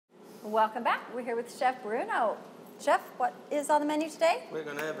Welcome back. We're here with Chef Bruno. Chef, what is on the menu today? We're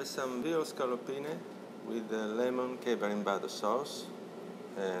going to have some veal scallopine with lemon, capperi, and butter sauce.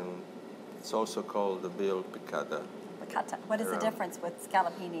 And it's also called the veal piccata. Piccata. What is the difference with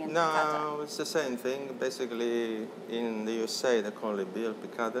scallopini and piccata? No, it's the same thing. Basically, in the USA, they call it veal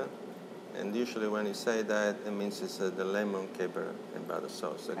piccata. And usually when you say that, it means it's the lemon, capperi, and butter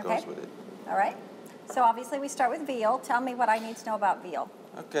sauce that goes with it. All right. So obviously we start with veal. Tell me what I need to know about veal.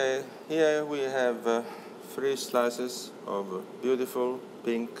 Okay, here we have 3 slices of beautiful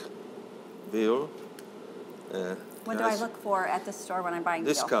pink veal. What do I look for at the store when I'm buying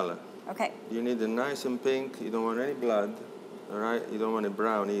veal? This color. Okay. You need it nice and pink. You don't want any blood, all right? You don't want it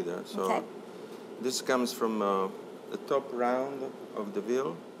brown either. So this comes from the top round of the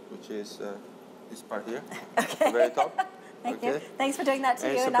veal, which is this part here, the very top. Thank you. Thanks for doing that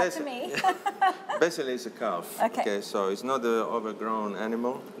to you and not to me. Basically, it's a calf. Okay, so it's not an overgrown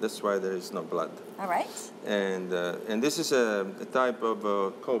animal. That's why there is no blood. All right. And this is a type of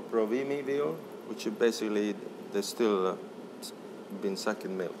called provimi veal, which is basically they're still been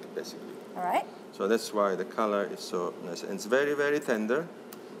sucking milk, basically. All right. So that's why the color is so nice. And it's very, very tender,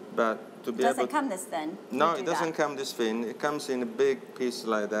 but to be able... It doesn't come this thin? No, it doesn't come this thin. It comes in a big piece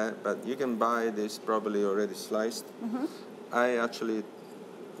like that, but you can buy this probably already sliced. I actually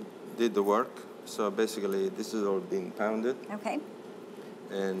did the work, so basically this is all being pounded. Okay.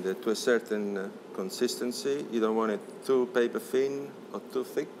 And to a certain consistency. You don't want it too paper thin or too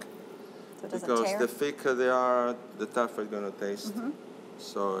thick. So it doesn't tear? Because the thicker they are, the tougher it's going to taste.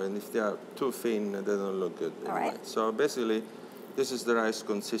 So, and if they are too thin, they don't look good. All right. So basically, this is the rice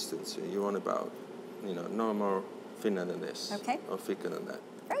consistency. You want about, no more thinner than this. Okay. Or thicker than that.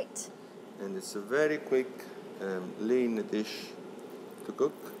 Great. And it's a very quick, lean dish to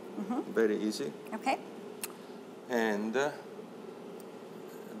cook. Very easy. Okay. And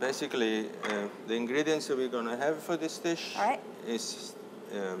basically, the ingredients that we're going to have for this dish is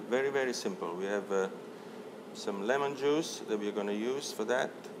very, very simple. We have some lemon juice that we're going to use for that.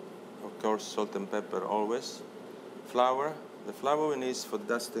 Of course, salt and pepper always. Flour. The flour we need for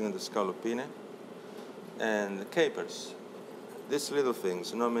dusting the scallopine. And capers. These little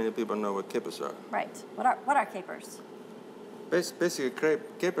things, not many people know what capers are. Right. What are capers? Basically,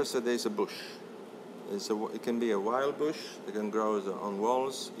 capers is a bush. It can be a wild bush. It can grow on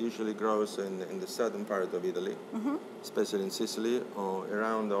walls. Usually grows in the southern part of Italy, especially in Sicily or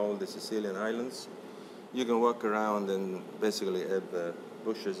around all the Sicilian islands. You can walk around and basically have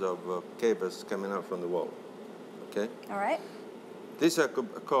bushes of capers coming out from the wall. Okay. All right. These are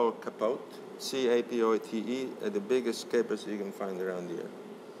called capote. C-A-P-O-T-E, the biggest capers you can find around here.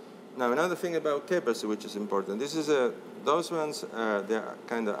 Now, another thing about capers, which is important, this is those ones, they're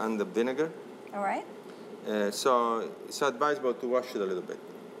kind of under vinegar. All right. So it's advisable to wash it a little bit.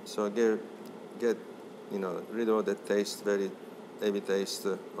 So get rid of that taste, very heavy taste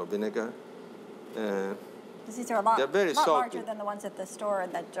of vinegar. These are a lot larger than the ones at the store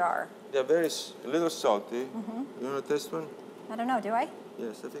in that jar. They're a little salty. You want to taste one? I don't know, do I?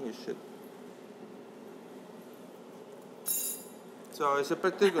 Yes, I think you should. So it's a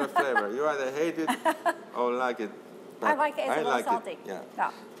particular flavor. You either hate it or like it. I like it. It's a little salty.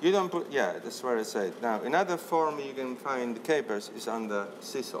 Yeah. You don't put. Yeah, that's what I said. Now, another form you can find capers is under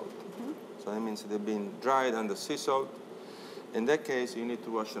sea salt. So that means they've been dried under sea salt. In that case, you need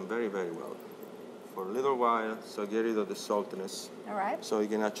to wash them very, very well for a little while. So get rid of the saltiness. All right. So you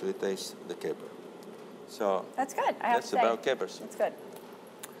can actually taste the caper. So that's good. That's about capers. That's good.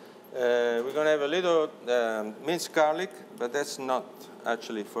 We're going to have a little minced garlic, but that's not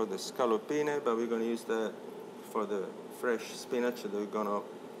actually for the scallopine, but we're going to use that for the fresh spinach that we're going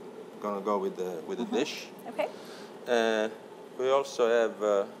to go with the dish. Okay. We also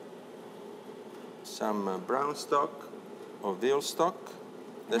have some brown stock or veal stock.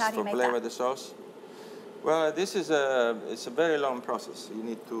 That's for flavor the sauce. Well, this is it's a very long process. You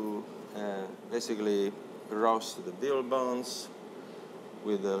need to basically roast the veal bones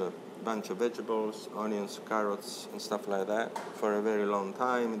with a bunch of vegetables, onions, carrots, and stuff like that for a very long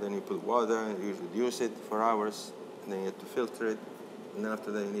time. And then you put water and you reduce it for hours. And then you have to filter it. And then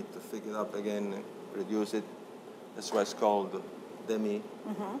after that, you need to thicken it up again and reduce it. That's why it's called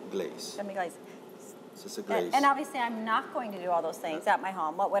demi-glaze. Demi-glaze. So it's a glaze. And obviously, I'm not going to do all those things at my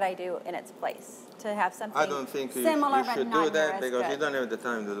home. What would I do in its place to have something similar? I don't think you should do that because you don't have the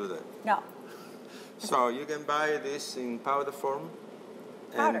time to do that. No. So you can buy this in powder form.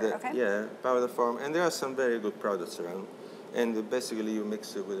 Powder, yeah, powder form. And there are some very good products around. And basically you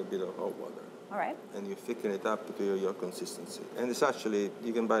mix it with a bit of hot water. All right. And you thicken it up to your consistency. And it's actually,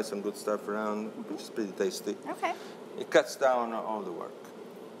 you can buy some good stuff around, which is pretty tasty. Okay. It cuts down all the work.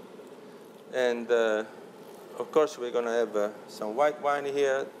 And of course, we're going to have some white wine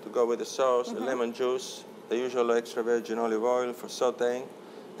here to go with the sauce, lemon juice, the usual extra virgin olive oil for sauteing.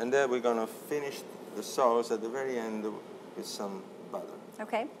 And then we're going to finish the sauce at the very end with some butter.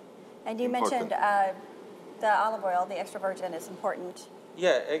 Okay. And you mentioned the olive oil, the extra virgin, is important.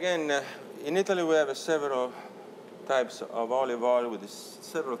 Yeah, again, in Italy we have several types of olive oil with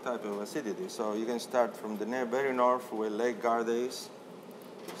several types of acidity. So you can start from the very north where Lake Garda is.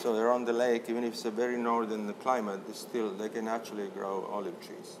 So they're on the lake, even if it's a very northern climate, they can actually grow olive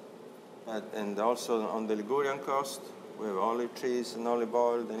trees. And also on the Ligurian coast, we have olive trees and olive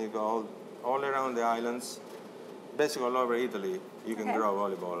oil. Then you go all around the islands. Basically all over Italy, you can grow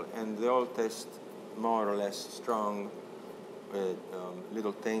olive oil. And they all taste more or less strong, with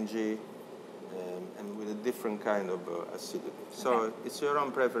little tangy, and with a different kind of acidity. So it's your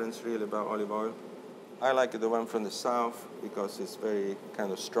own preference really about olive oil. I like the one from the south because it's very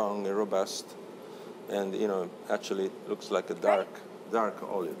kind of strong and robust, and actually it looks like a dark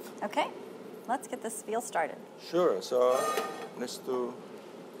olive. Okay, let's get this veal started. Sure. So let's do.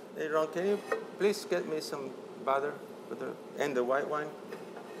 Hey Ron, can you please get me some butter and the white wine?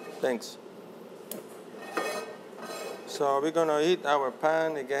 Thanks. So we're going to heat our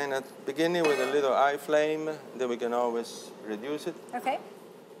pan again at the beginning with a little high flame. Then we can always reduce it. Okay.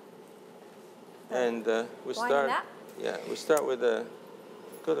 And we start. Yeah, we start with the.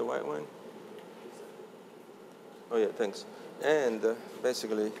 Got the white wine. Oh yeah, thanks. And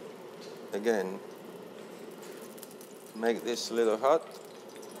basically, again, make this a little hot.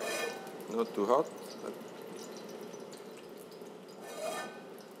 Not too hot.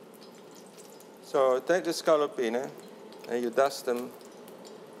 So take the scallopine and you dust them,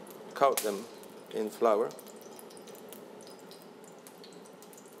 coat them in flour.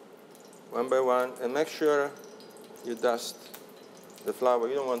 One by one, and make sure you dust the flour.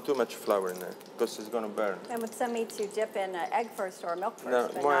 You don't want too much flour in there because it's going to burn. And would some meat to dip in egg first or milk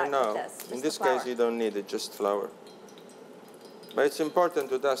first? No. In this case, you don't need it, just flour. But it's important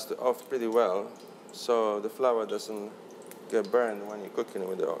to dust it off pretty well so the flour doesn't get burned when you're cooking it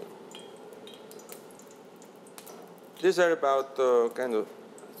with the oil. These are about kind of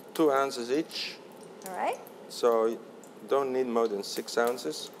 2 ounces each. All right. So you don't need more than 6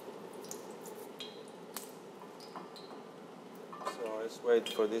 ounces. So let's wait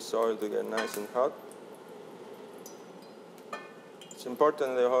for this oil to get nice and hot. It's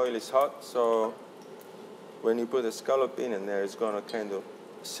important the oil is hot, so when you put a scallopine in there, it's going to kind of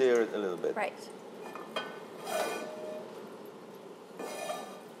sear it a little bit. Right.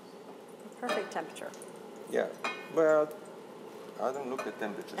 Perfect temperature. Yeah. Well, I don't look at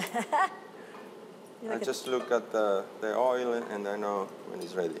temperature. I just look at the oil and I know when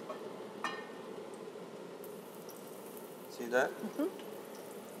it's ready. See that? Mm-hmm.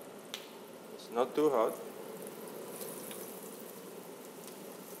 It's not too hot.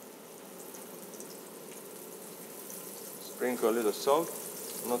 Sprinkle a little salt,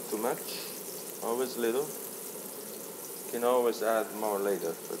 not too much, always little. You can always add more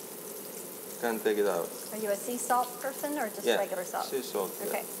later, but can't take it out. Are you a sea salt person or just regular salt? Sea salt.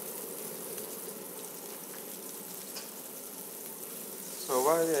 Okay. Yeah. So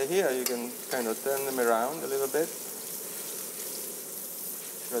while they're here, you can kind of turn them around a little bit,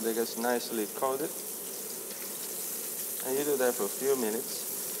 so they get nicely coated. And you do that for a few minutes.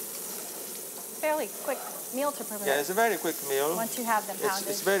 Fairly quick meal to prepare. Yeah, it's a very quick meal. Once you have them pounded.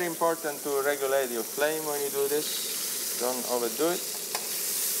 It's very important to regulate your flame when you do this. Don't overdo it.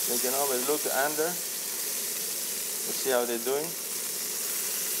 You can always look under to see how they're doing.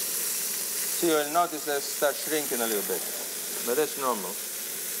 See, you'll notice they start shrinking a little bit, but that's normal.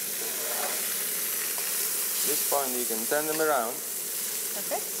 At this point, you can turn them around.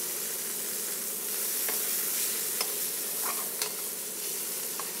 Perfect.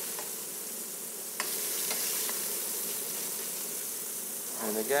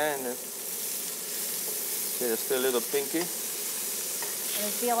 And again, see, they're still a little pinky. And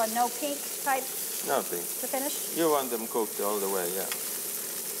is veal a no pink type? No pink. To finish? You want them cooked all the way, yeah.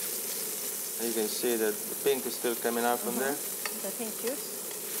 And you can see that the pink is still coming out from there. The pink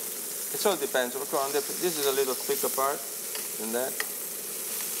juice? It all depends. This is a little thicker part than that.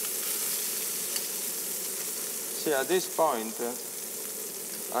 See, at this point,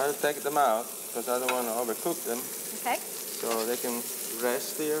 I'll take them out because I don't want to overcook them. Okay. So they can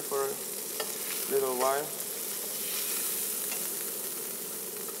rest here for a little while.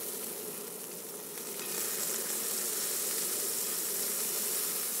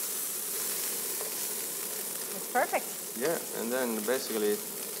 Perfect. Yeah, and then basically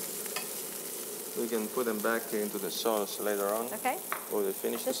We can put them back into the sauce later on. Okay. Or we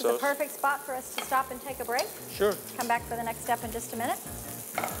finish this the sauce. This is a perfect spot for us to stop and take a break. Sure. Come back for the next step in just a minute.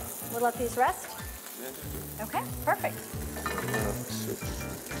 We'll let these rest. Yeah. Okay, perfect.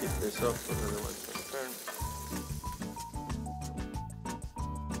 Keep this up so otherwise it's going to burn.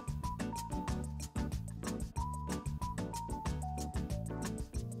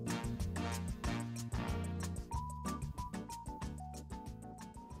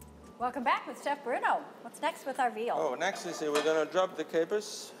 Welcome back with Chef Bruno. What's next with our veal? Oh, next is we're going to drop the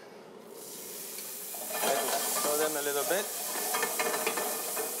capers. Throw them a little bit.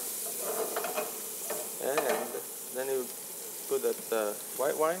 And then you put that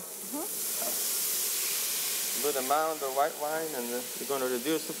white wine. Good amount of white wine, and you're going to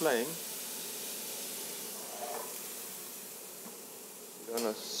reduce the flame. You're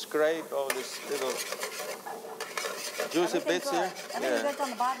going to scrape all these little juicy bits good. here. Everything good on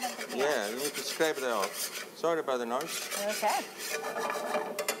the bottom of the veal. Yeah, you need to scrape it off. Sorry about the noise. Okay.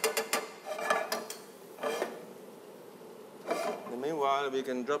 And meanwhile, we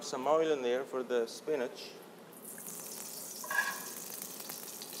can drop some oil in there for the spinach.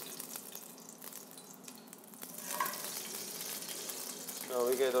 So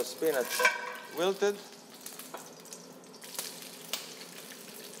we get our spinach wilted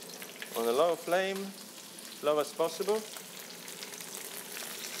on a low flame, low as possible.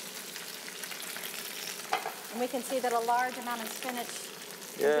 And we can see that a large amount of spinach.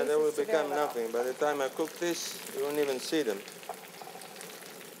 Yeah, they will become nothing. By the time I cook this, you won't even see them.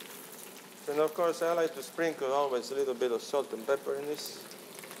 And of course, I like to sprinkle always a little bit of salt and pepper in this.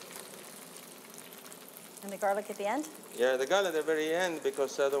 And the garlic at the end? Yeah, the garlic at the very end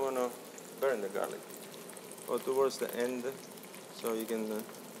because I don't want to burn the garlic. Or towards the end, so you can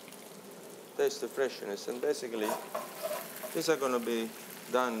taste the freshness. And basically, these are going to be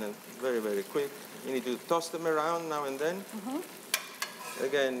done very, very quick. You need to toss them around now and then.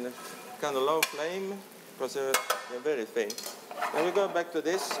 Again, kind of low flame because they're very thin. When we go back to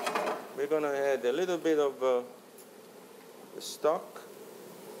this, we're going to add a little bit of the stock.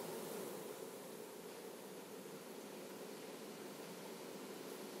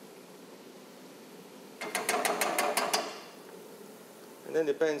 And then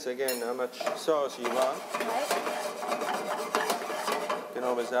depends again how much sauce you want. Right. You can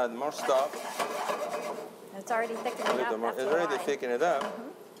always add more stock. And it's already thickening up. More. It's already thickening it up.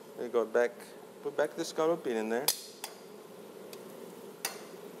 We go back, put back the scallop in there.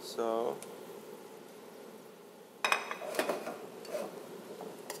 So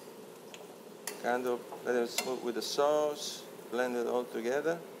kind of let it smooth with the sauce, blend it all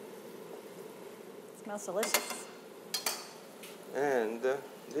together. It smells delicious. And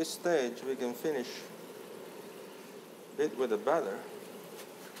this stage we can finish a bit with the butter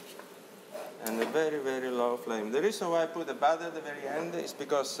and a very, very low flame. The reason why I put the butter at the very end is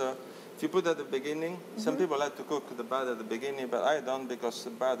because if you put it at the beginning, some people like to cook the butter at the beginning, but I don't because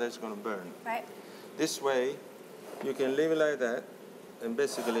the butter is going to burn. Right. This way, you can leave it like that, and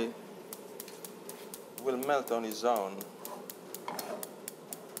basically it will melt on its own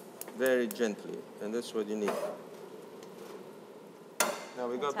very gently, and that's what you need. Now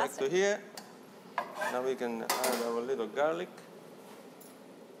we go back to here. Now we can add our little garlic.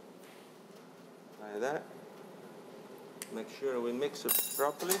 Like that. Make sure we mix it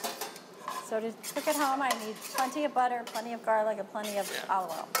properly. So to cook at home, I need plenty of butter, plenty of garlic, and plenty of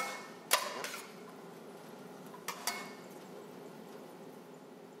olive oil.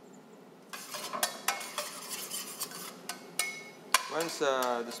 Once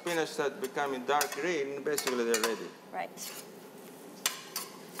the spinach starts becoming dark green, basically they're ready. Right.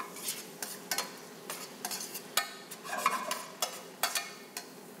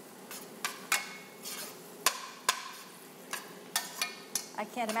 I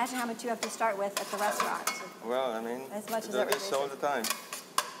can't imagine how much you have to start with at the restaurant. Well, I mean, as much as do this all the time.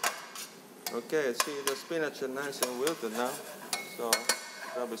 Okay, see the spinach is nice and wilted now. So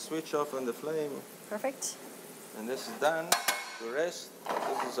probably switch off on the flame. Perfect. And this is done. The rest,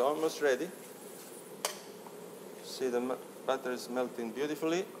 this is almost ready. See the butter is melting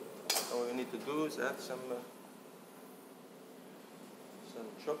beautifully. All we need to do is add some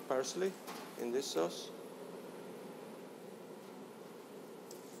chopped parsley in this sauce.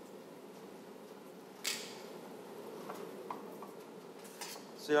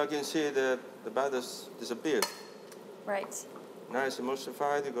 So you can see the butter's disappeared. Right. Nice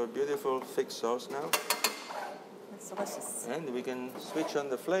emulsified, you got a beautiful thick sauce now. It's delicious. And we can switch on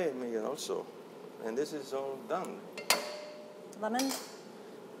the flame here also. And this is all done. Lemon?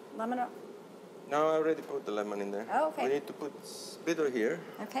 Lemon? No, I already put the lemon in there. Oh, okay. We need to put bitter here.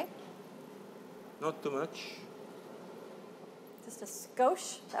 Okay. Not too much. Just a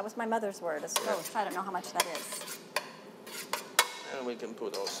skosh. That was my mother's word, a skosh. I don't know how much that is. And we can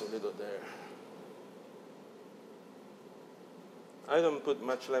put also a little there. I don't put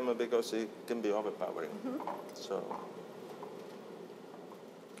much lemon because it can be overpowering. So,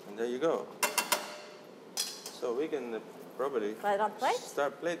 and there you go. So we can probably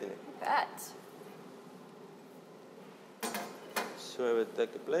start plating it. I bet. So I will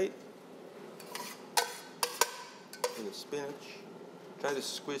take a plate with the spinach. Try to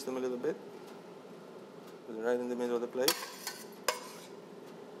squeeze them a little bit. Put it right in the middle of the plate.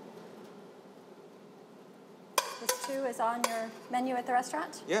 This too is on your menu at the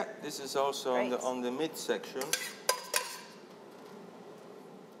restaurant? Yeah, this is also on the mid section.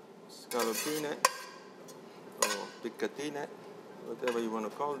 Scallopine or piccatine, whatever you want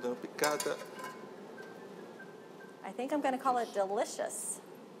to call them, piccata. I think I'm going to call it delicious.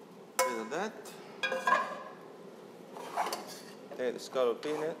 A bit of that. Take the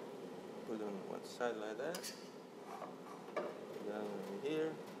scallopine, put it on one side like that. Down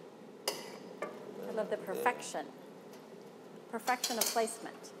here. I love the perfection. Perfection of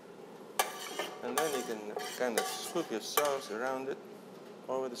placement. And then you can kind of scoop your sauce around it,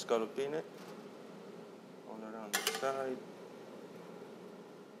 over the scallopine, all around the side.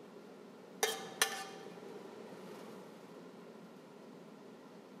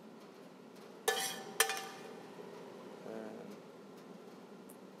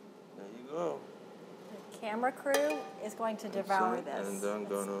 The camera crew is going to devour this. And I'm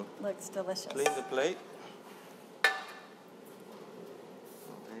going to looks delicious. Clean the plate.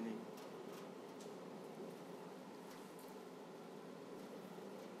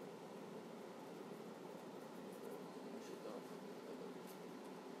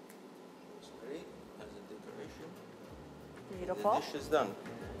 As a decoration. Beautiful. The dish is done.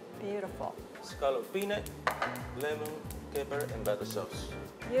 Beautiful. Scallopine, lemon, pepper, and butter sauce.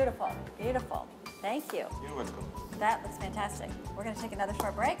 Beautiful, beautiful. Thank you. You're welcome. That looks fantastic. We're going to take another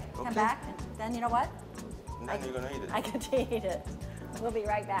short break, come back, and then you know what? And then you're going to eat it. I get to eat it. We'll be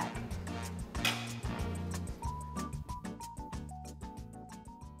right back.